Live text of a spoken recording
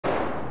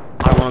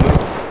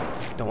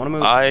Don't want to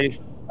move.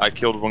 I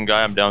killed one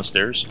guy. I'm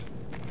downstairs.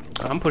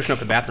 I'm pushing up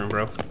the bathroom,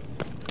 bro.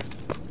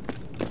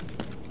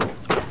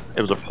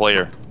 It was a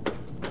player.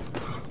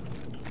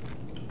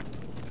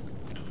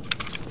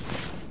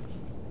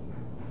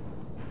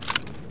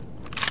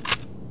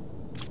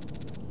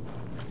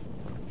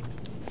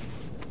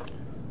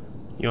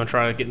 You want to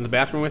try to get in the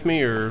bathroom with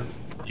me, or?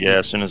 Yeah,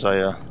 as soon as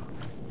I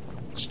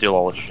steal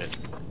all the shit.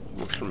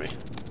 Works for me.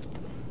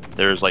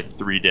 There's like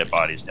 3 dead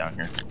bodies down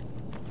here.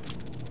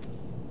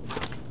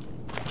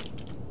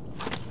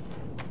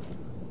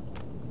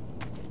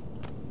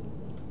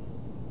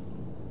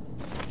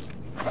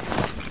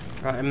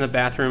 Alright, I'm in the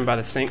bathroom by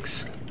the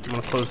sinks. I'm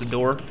gonna close the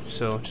door,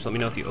 so just let me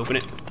know if you open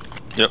it.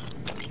 Yep.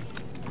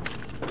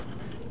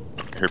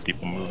 I hear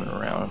people moving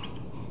around.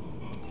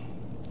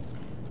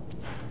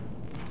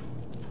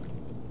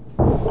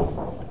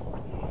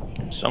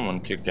 Someone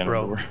kicked in the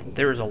Bro, door.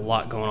 there is a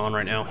lot going on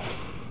right now.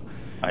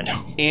 I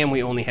know. And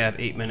we only have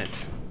 8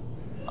 minutes.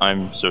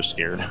 I'm so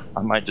scared.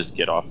 I might just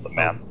get off the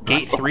map.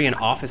 Gate 3 and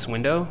office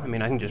window? I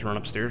mean, I can just run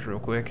upstairs real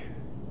quick.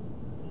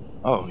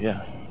 Oh,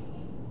 yeah.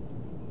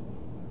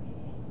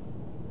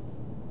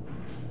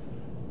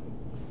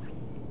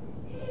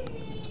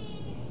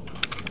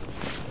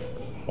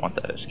 Want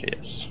that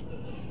SKS.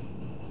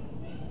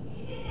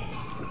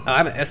 I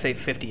have an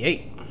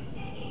SA-58.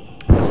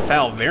 It's a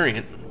foul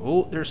variant.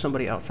 Oh, there's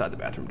somebody outside the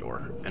bathroom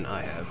door, and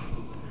I have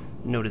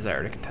no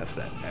desire to contest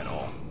that at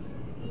all.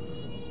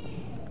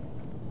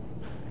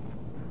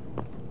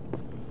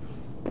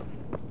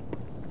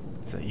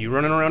 So you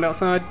running around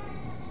outside?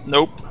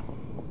 Nope.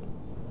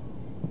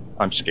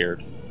 I'm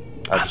scared.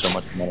 I have so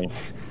much money.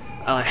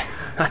 I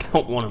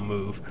don't want to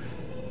move.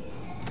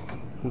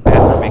 The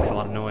bathroom makes a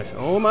lot of noise.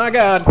 Oh my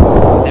god!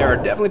 There are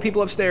definitely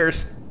people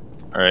upstairs.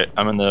 All right,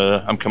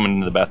 I'm coming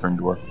into the bathroom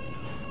door.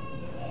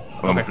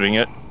 I'm doing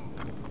it.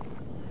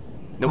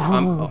 Nope,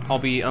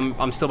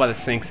 I'm still by the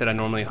sinks that I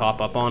normally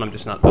hop up on. I'm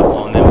just not up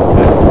on them.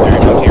 There you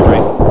go, to your right.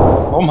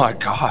 Oh my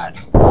god.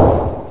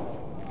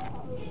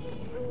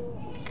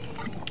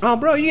 Oh,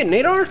 bro, you get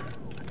nadar?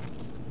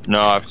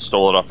 No, I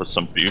stole it off of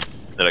some dude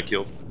that I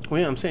killed.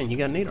 Well, yeah, I'm saying you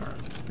got nadar.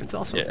 It's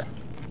awesome. Yeah.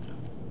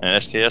 And an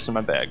SKS in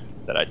my bag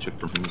that I took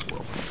from him as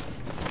well.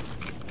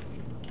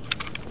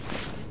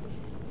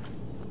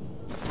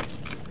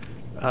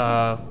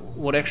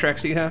 What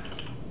extracts do you have?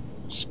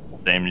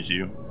 Same as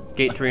you.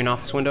 Gate 3 and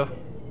office window?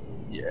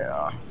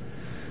 Yeah.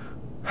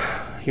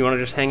 You want to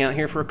just hang out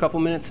here for a couple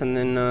minutes and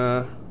then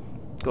go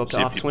up to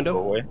office window? Go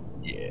away?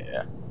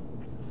 Yeah.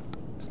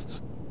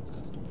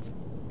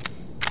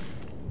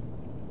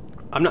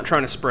 I'm not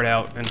trying to spread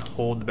out and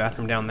hold the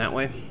bathroom down that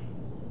way.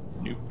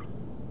 Nope.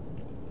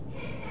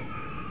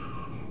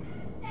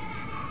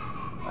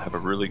 I have a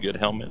really good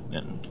helmet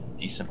and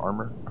decent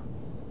armor.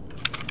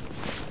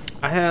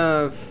 I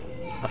have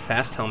a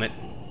fast helmet,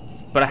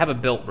 but I have a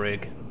built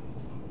rig.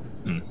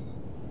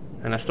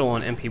 And I stole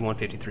an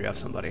MP-153 off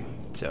somebody.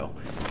 So,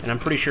 and I'm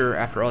pretty sure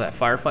after all that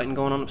firefighting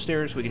going on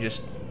upstairs, we could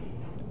just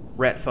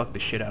rat fuck the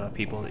shit out of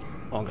people that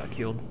all got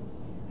killed.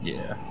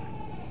 Yeah.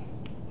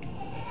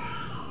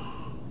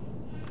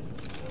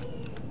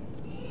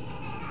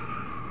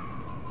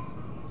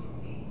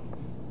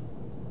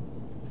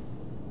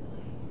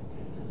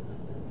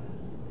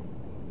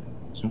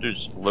 Some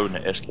dude's loading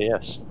an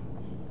SKS.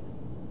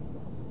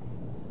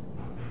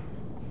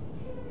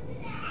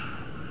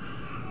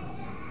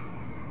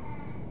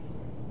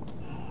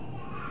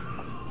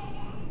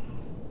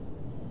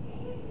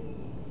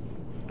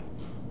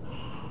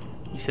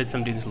 You said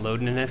some dude's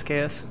loading an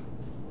SKS?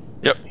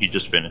 Yep, he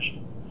just finished.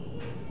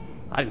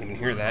 I didn't even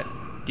hear that.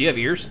 Do you have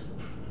ears?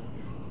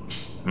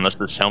 Unless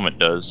this helmet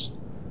does.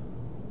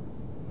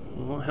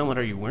 What helmet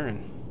are you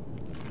wearing?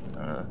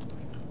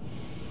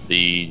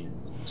 The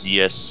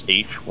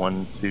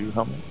ZSH-12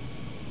 helmet.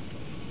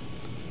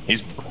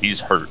 He's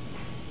hurt.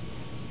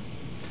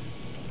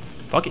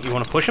 Fuck it, you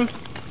want to push him?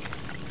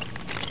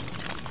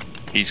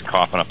 He's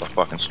coughing up a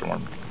fucking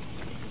storm.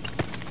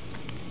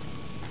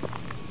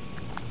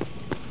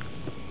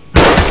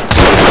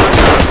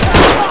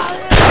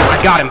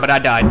 I got him, but I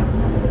died.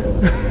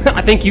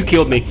 I think you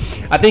killed me.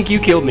 I think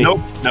you killed me.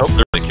 Nope,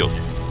 they killed you.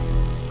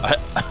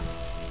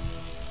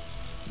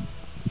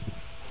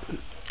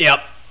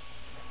 Yep.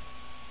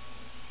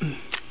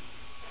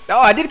 Oh,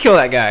 I did kill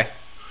that guy.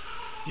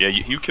 Yeah,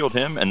 you killed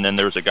him, and then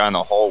there was a guy in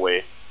the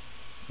hallway,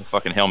 the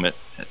fucking helmet,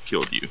 that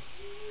killed you.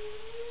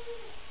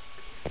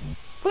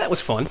 Well, that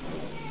was fun.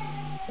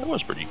 That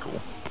was pretty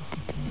cool.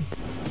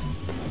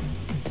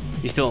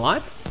 You still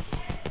alive?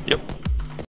 Yep.